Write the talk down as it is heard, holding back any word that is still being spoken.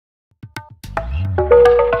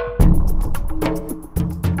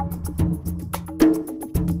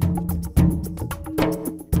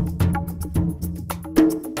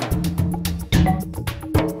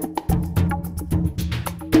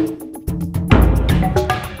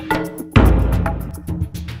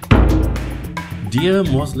Dear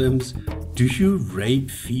Muslims, do you rape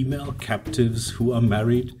female captives who are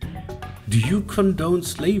married? Do you condone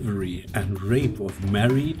slavery and rape of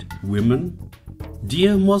married women?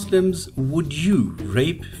 Dear Muslims, would you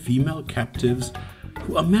rape female captives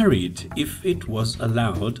who are married if it was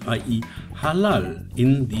allowed, i.e. halal,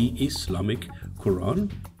 in the Islamic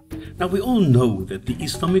Quran? Now we all know that the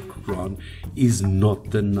Islamic Quran is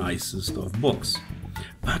not the nicest of books.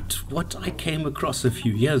 But what I came across a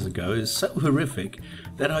few years ago is so horrific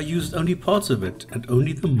that I used only parts of it, and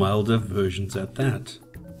only the milder versions at that.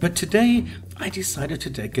 But today I decided to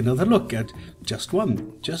take another look at just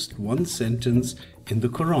one sentence in the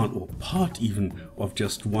Quran, or part even of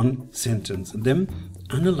just one sentence, and then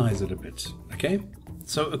analyze it a bit, okay?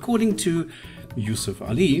 So according to Yusuf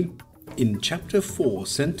Ali, in chapter 4,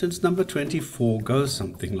 sentence number 24 goes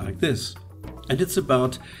something like this. And it's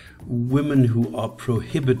about women who are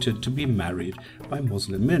prohibited to be married by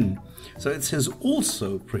Muslim men. So it says,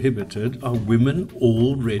 also prohibited are women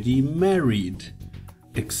already married,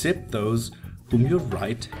 except those whom your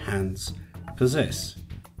right hands possess.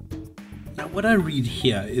 Now what I read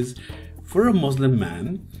here is, for a Muslim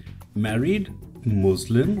man, married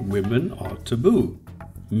Muslim women are taboo.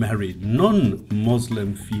 Married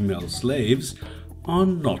non-Muslim female slaves are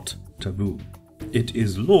not taboo. It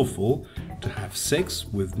is lawful to have sex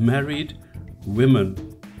with married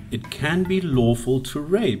women. It can be lawful to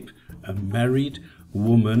rape a married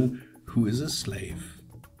woman who is a slave.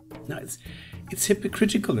 Now it's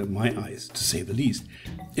hypocritical in my eyes, to say the least.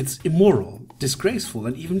 It's immoral, disgraceful,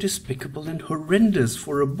 and even despicable and horrendous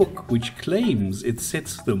for a book which claims it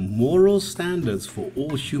sets the moral standards for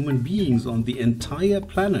all human beings on the entire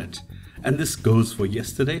planet. And this goes for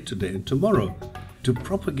yesterday, today, and tomorrow, to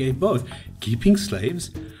propagate both keeping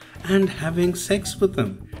slaves and having sex with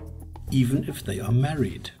them, even if they are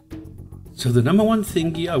married. So the number one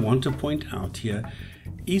thingy I want to point out here,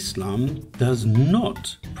 Islam does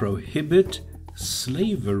not prohibit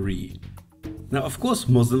slavery. Now, of course,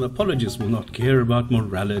 Muslim apologists will not care about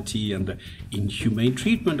morality and the inhumane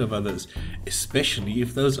treatment of others, especially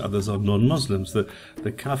if those others are non-Muslims, the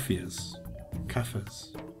kafirs.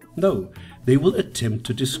 No, they will attempt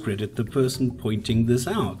to discredit the person pointing this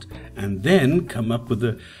out, and then come up with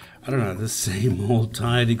the same old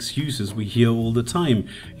tired excuses we hear all the time.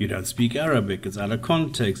 You don't speak Arabic, it's out of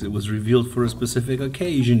context, it was revealed for a specific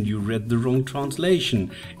occasion, you read the wrong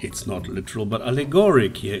translation, it's not literal but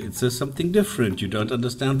allegoric, here it says something different, you don't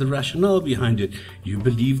understand the rationale behind it, you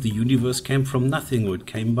believe the universe came from nothing or it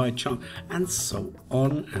came by chance, and so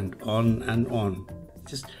on and on and on.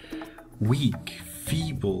 Just weak,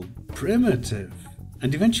 feeble, primitive,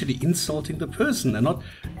 and eventually insulting the person and not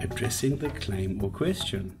addressing the claim or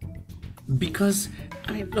question. Because,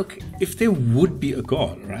 look, if there would be a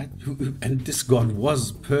God, right, and this God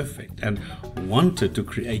was perfect and wanted to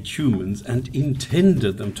create humans and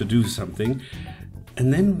intended them to do something,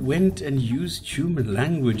 and then went and used human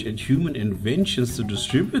language and human inventions to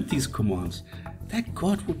distribute these commands, that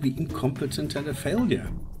God would be incompetent and a failure,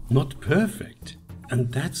 not perfect. And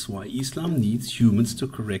that's why Islam needs humans to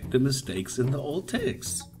correct the mistakes in the old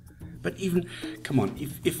texts. But even, come on,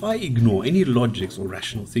 if I ignore any logics or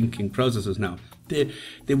rational thinking processes now,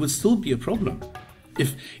 there would still be a problem.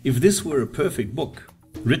 If this were a perfect book,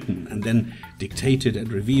 written and then dictated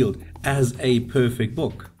and revealed as a perfect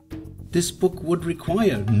book, this book would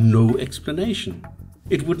require no explanation.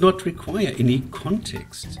 It would not require any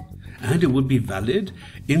context. And it would be valid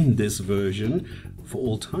in this version for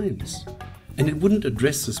all times. And it wouldn't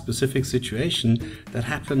address the specific situation that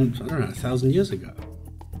happened, 1,000 years ago.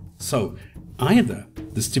 So, either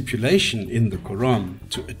the stipulation in the Quran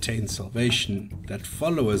to attain salvation that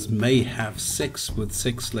followers may have sex with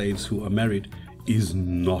sex slaves who are married is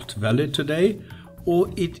not valid today,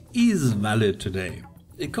 or it is valid today.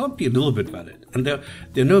 It can't be a little bit valid, and there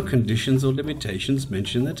are no conditions or limitations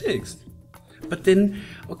mentioned in the text. But then,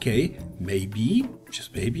 okay, maybe,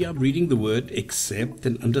 just maybe I'm reading the word accept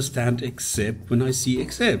and understand accept when I see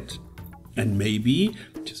accept. And maybe,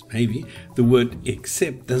 just maybe, the word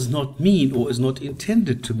accept does not mean or is not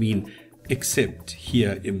intended to mean accept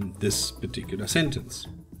here in this particular sentence.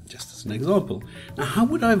 Just as an example. Now, how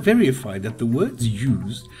would I verify that the words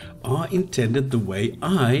used are intended the way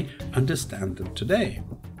I understand them today?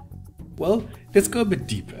 Well, let's go a bit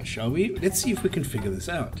deeper, shall we? Let's see if we can figure this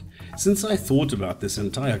out. Since I thought about this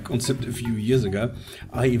entire concept a few years ago,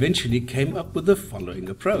 I eventually came up with the following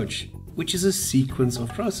approach, which is a sequence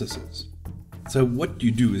of processes. So what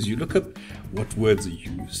you do is you look up what words are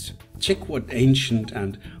used, check what ancient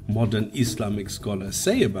and modern Islamic scholars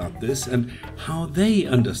say about this and how they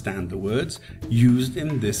understand the words used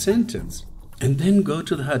in this sentence, and then go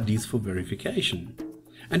to the Hadith for verification.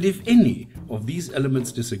 And if any of these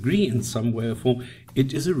elements disagree in some way or form,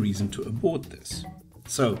 it is a reason to abort this.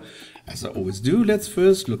 So, as I always do, let's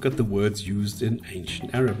first look at the words used in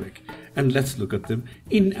ancient Arabic, and let's look at them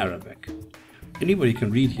in Arabic. Anybody can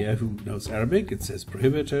read here who knows Arabic. It says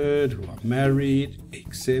prohibited, who are married,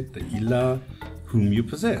 except the ilah, whom you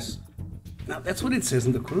possess. Now that's what it says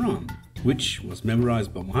in the Quran, which was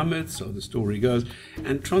memorized by Muhammad, so the story goes,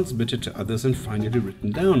 and transmitted to others and finally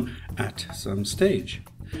written down at some stage.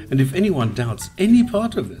 And if anyone doubts any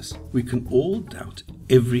part of this, we can all doubt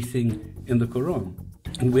everything in the Quran,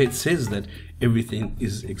 and where it says that everything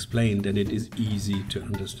is explained and it is easy to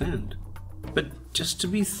understand. But just to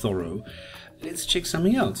be thorough, let's check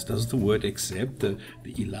something else. Does the word except, the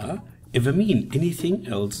ilah, ever mean anything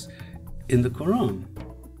else in the Quran?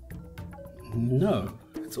 No,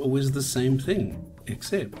 it's always the same thing,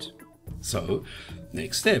 except. So,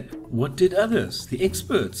 next step, what did others, the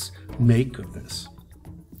experts, make of this?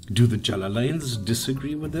 Do the Jalalains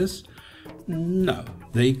disagree with this? No,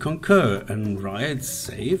 they concur and write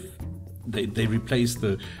save. They replace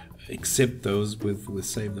the except those with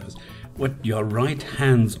save those. What your right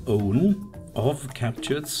hands own of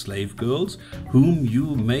captured slave girls whom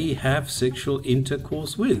you may have sexual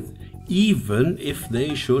intercourse with, even if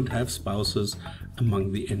they should have spouses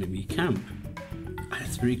among the enemy camp.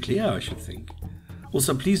 That's very clear, I should think.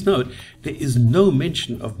 Also, please note, there is no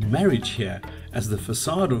mention of marriage here, as the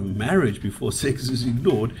facade of marriage before sex is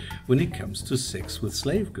ignored when it comes to sex with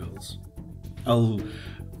slave girls. Al-Hushairi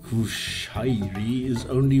is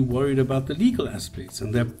only worried about the legal aspects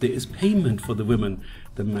and that there is payment for the women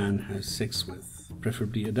the man has sex with,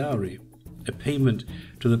 preferably a dowry, a payment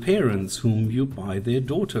to the parents whom you buy their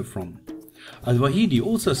daughter from. Al-Wahidi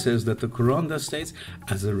also says that the Quran thus states,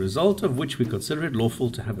 as a result of which we consider it lawful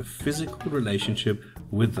to have a physical relationship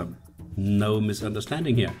with them. No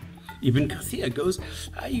misunderstanding here. Ibn Kathir goes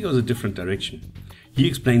a different direction. He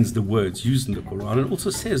explains the words used in the Quran and also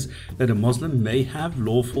says that a Muslim may have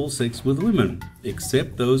lawful sex with women,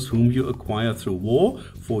 except those whom you acquire through war,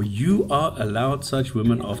 for you are allowed such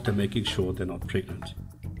women after making sure they're not pregnant.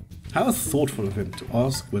 How thoughtful of him to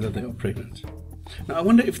ask whether they are pregnant. Now I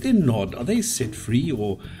wonder if they're not, are they set free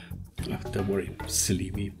or... don't worry, silly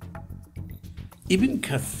me. Ibn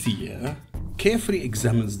Kathir carefully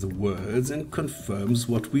examines the words and confirms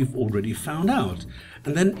what we've already found out,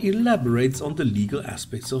 and then elaborates on the legal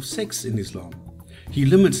aspects of sex in Islam. He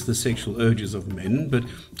limits the sexual urges of men, but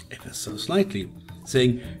ever so slightly,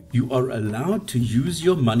 saying, you are allowed to use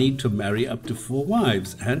your money to marry up to 4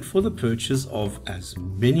 wives and for the purchase of as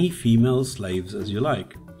many female slaves as you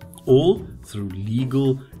like, all through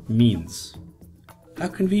legal means. How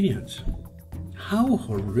convenient. How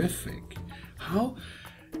horrific. How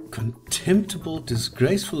contemptible,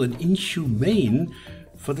 disgraceful and inhumane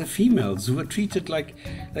for the females who are treated like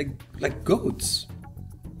goats.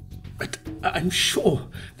 But I'm sure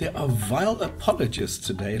there are vile apologists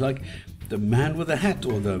today, like the man with a hat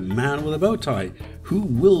or the man with a bow tie, who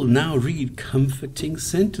will now read comforting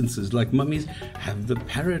sentences like mummies have the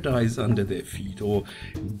paradise under their feet, or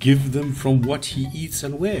give them from what he eats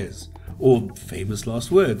and wears, or famous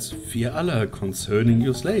last words, fear Allah concerning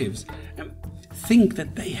your slaves, and think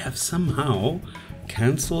that they have somehow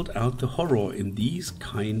cancelled out the horror in these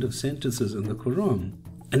kind of sentences in the Quran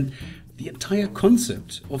and the entire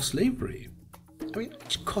concept of slavery. I mean,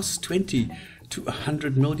 it costs 20 to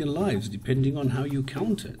 100 million lives depending on how you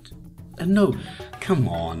count it. And no, come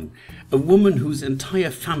on, a woman whose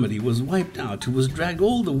entire family was wiped out, who was dragged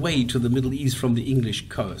all the way to the Middle East from the English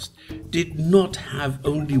coast, did not have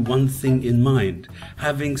only one thing in mind,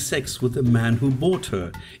 having sex with the man who bought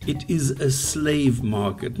her. It is a slave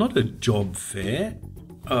market, not a job fair.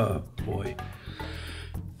 Oh boy.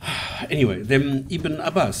 Anyway, then Ibn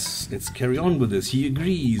Abbas, let's carry on with this. He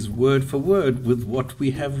agrees word for word with what we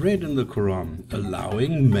have read in the Quran,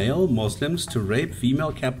 allowing male Muslims to rape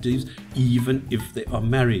female captives even if they are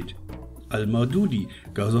married. Al-Maududi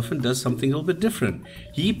goes off and does something a little bit different.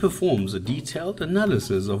 He performs a detailed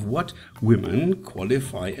analysis of what women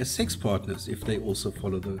qualify as sex partners, if they also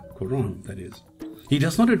follow the Quran, that is. He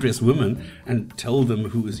does not address women and tell them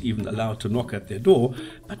who is even allowed to knock at their door,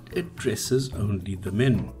 but addresses only the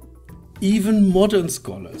men. Even modern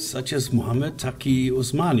scholars such as Muhammad Taqi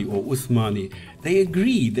Usmani or Uthmani, they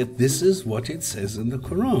agree that this is what it says in the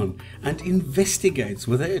Quran and investigates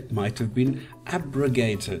whether it might have been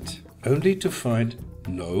abrogated, only to find,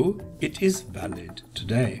 no, it is valid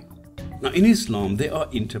today. Now in Islam there are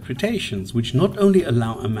interpretations which not only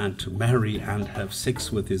allow a man to marry and have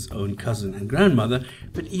sex with his own cousin and grandmother,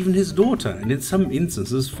 but even his daughter, and in some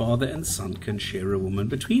instances father and son can share a woman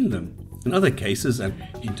between them. In other cases and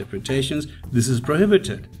interpretations this is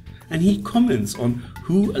prohibited, and he comments on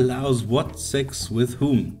who allows what sex with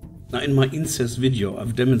whom. Now in my incest video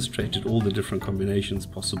I've demonstrated all the different combinations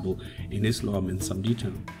possible in Islam in some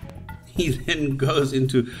detail. He then goes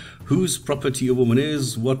into whose property a woman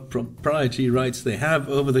is, what proprietary rights they have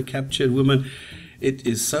over the captured woman. It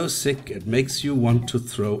is so sick it makes you want to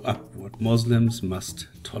throw up what Muslims must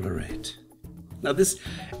tolerate. Now this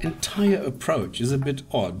entire approach is a bit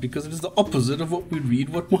odd because it is the opposite of what we read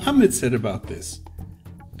what Muhammad said about this.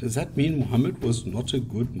 Does that mean Muhammad was not a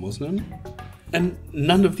good Muslim? And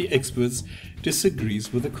none of the experts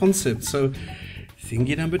disagrees with the concept. So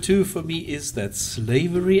thingy number 2 for me is that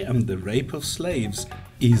slavery and the rape of slaves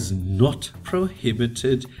is not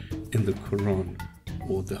prohibited in the Quran,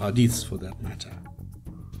 or the Hadiths for that matter.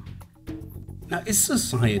 Now, is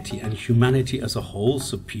society and humanity as a whole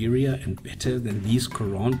superior and better than these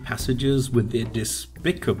Quran passages with their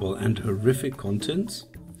despicable and horrific contents?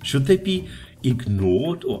 Should they be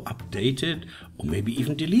ignored or updated or maybe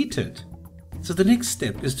even deleted? So the next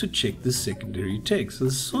step is to check the secondary text,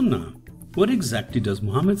 the Sunnah. What exactly does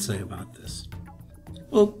Muhammad say about this?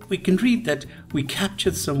 Well, we can read that we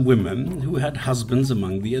captured some women who had husbands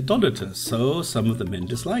among the idolaters, so some of the men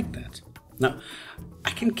disliked that. Now,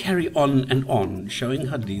 I can carry on and on showing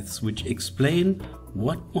hadiths which explain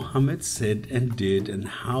what Muhammad said and did and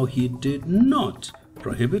how he did not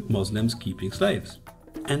prohibit Muslims keeping slaves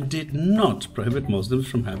and did not prohibit Muslims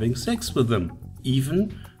from having sex with them,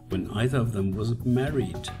 even when either of them was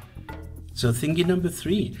married. So thingy number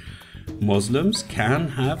 3, Muslims can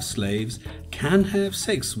have slaves, can have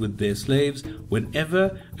sex with their slaves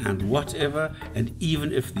whenever and whatever, and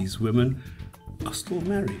even if these women are still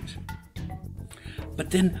married. But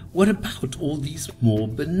then what about all these more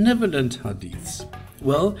benevolent hadiths?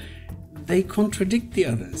 Well, they contradict the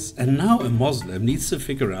others, and now a Muslim needs to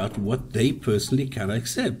figure out what they personally can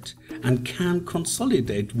accept and can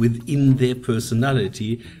consolidate within their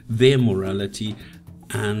personality, their morality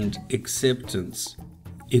and acceptance.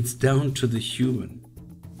 It's down to the human.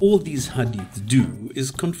 All these hadiths do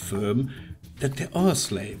is confirm that there are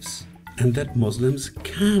slaves and that Muslims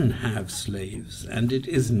can have slaves, and it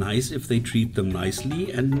is nice if they treat them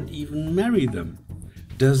nicely and even marry them.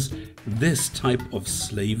 Does this type of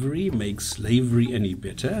slavery make slavery any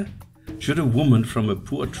better? Should a woman from a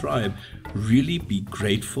poor tribe really be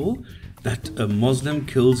grateful that a Muslim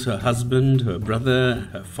kills her husband, her brother,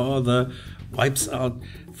 her father, wipes out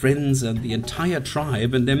friends and the entire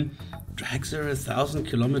tribe, and then drags her 1,000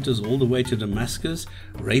 kilometers all the way to Damascus,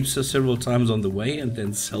 rapes her several times on the way, and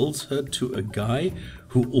then sells her to a guy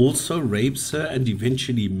who also rapes her and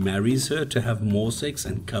eventually marries her to have more sex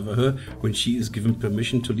and cover her when she is given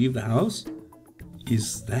permission to leave the house?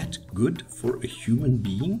 Is that good for a human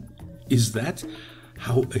being? Is that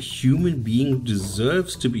how a human being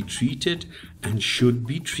deserves to be treated and should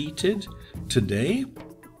be treated today?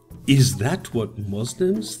 Is that what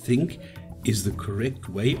Muslims think is the correct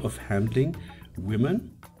way of handling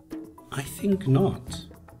women? I think not.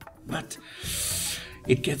 But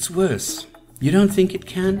it gets worse. You don't think it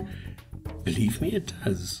can? Believe me, it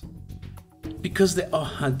does. Because there are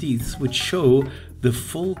hadiths which show the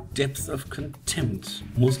full depth of contempt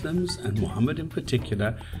Muslims, and Muhammad in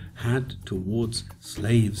particular, had towards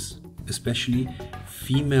slaves, especially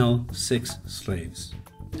female sex slaves.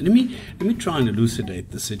 Let me try and elucidate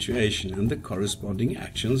the situation and the corresponding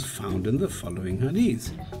actions found in the following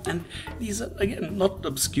hadith. And these are, again, not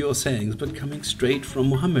obscure sayings, but coming straight from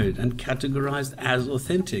Muhammad and categorized as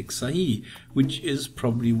authentic, sahih, which is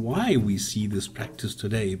probably why we see this practice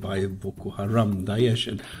today by Boko Haram, Daesh,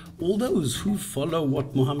 and all those who follow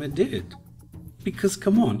what Muhammad did. Because,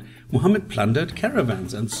 come on, Muhammad plundered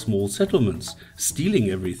caravans and small settlements, stealing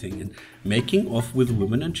everything and making off with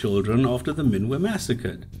women and children after the men were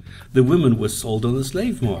massacred. The women were sold on the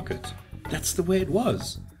slave market. That's the way it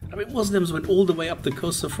was. I mean, Muslims went all the way up the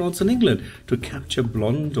coast of France and England to capture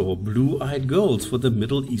blonde or blue-eyed girls for the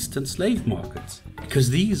Middle Eastern slave markets, because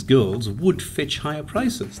these girls would fetch higher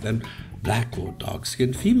prices than black or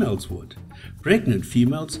dark-skinned females would. Pregnant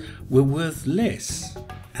females were worth less,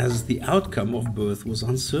 as the outcome of birth was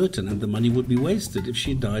uncertain and the money would be wasted if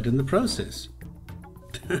she died in the process.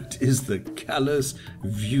 That is the callous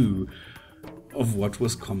view of what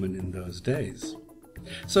was common in those days.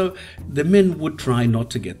 So the men would try not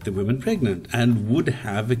to get the women pregnant and would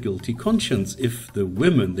have a guilty conscience if the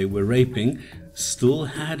women they were raping still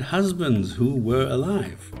had husbands who were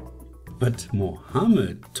alive. But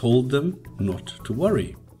Muhammad told them not to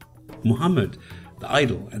worry. Muhammad, the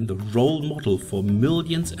idol and the role model for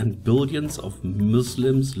millions and billions of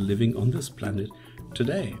Muslims living on this planet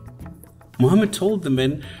today. Muhammad told the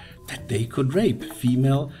men that they could rape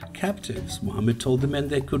female captives. Muhammad told the men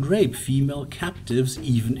they could rape female captives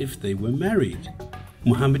even if they were married.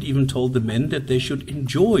 Muhammad even told the men that they should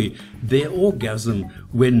enjoy their orgasm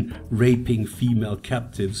when raping female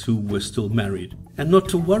captives who were still married, and not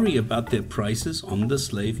to worry about their prices on the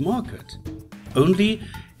slave market. Only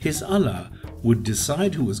his Allah would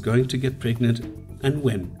decide who was going to get pregnant and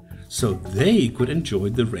when, so they could enjoy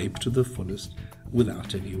the rape to the fullest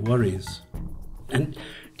without any worries. And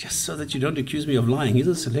just so that you don't accuse me of lying, here's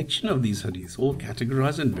a selection of these hadiths, all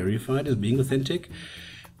categorized and verified as being authentic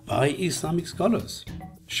by Islamic scholars,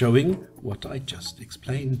 showing what I just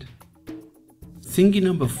explained. Thingy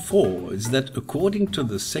number 4 is that according to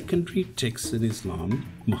the secondary texts in Islam,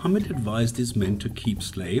 Muhammad advised his men to keep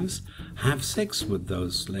slaves, have sex with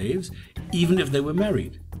those slaves, even if they were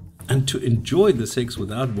married, and to enjoy the sex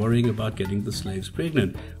without worrying about getting the slaves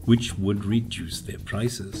pregnant, which would reduce their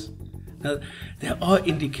prices. Now, there are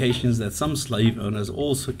indications that some slave owners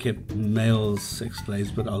also kept male sex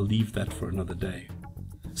slaves, but I'll leave that for another day.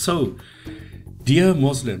 So, dear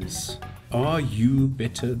Muslims, are you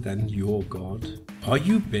better than your God? Are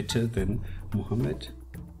you better than Muhammad?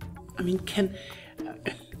 I mean, can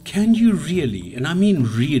you really, and I mean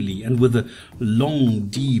really, and with a long,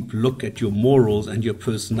 deep look at your morals and your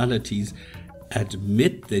personalities,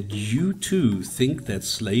 admit that you too think that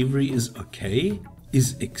slavery is okay,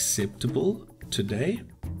 is acceptable today?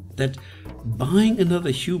 That buying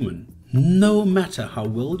another human, no matter how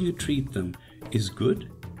well you treat them, is good?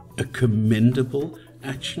 A commendable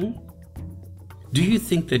action? Do you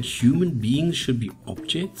think that human beings should be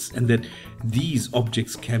objects and that these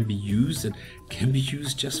objects can be used and can be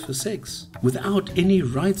used just for sex without any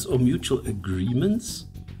rights or mutual agreements?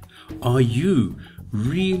 Are you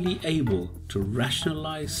really able to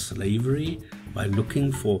rationalize slavery by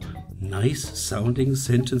looking for nice sounding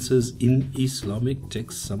sentences in Islamic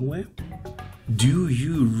texts somewhere? Do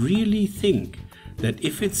you really think that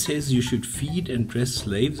if it says you should feed and dress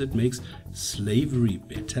slaves, it makes slavery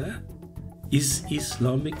better? Is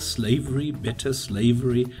Islamic slavery better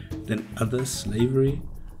slavery than other slavery?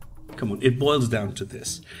 Come on, it boils down to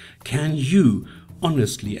this. Can you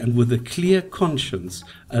honestly and with a clear conscience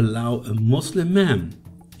allow a Muslim man,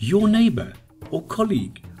 your neighbor or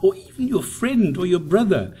colleague, or even your friend or your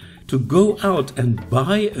brother, to go out and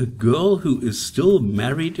buy a girl who is still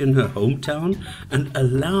married in her hometown and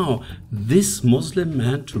allow this Muslim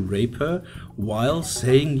man to rape her while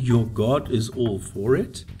saying your God is all for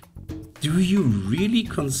it? Do you really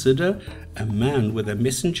consider a man, whether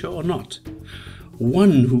messenger or not,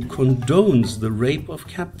 one who condones the rape of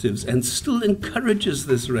captives and still encourages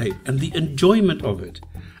this rape and the enjoyment of it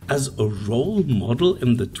as a role model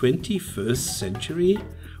in the 21st century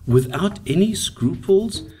without any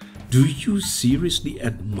scruples? Do you seriously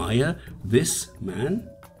admire this man?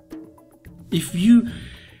 If you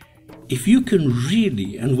can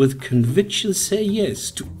really and with conviction say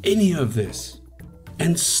yes to any of this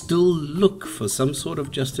and still look for some sort of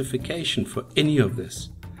justification for any of this,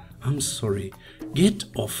 I'm sorry, get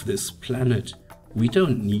off this planet. We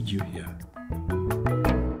don't need you here.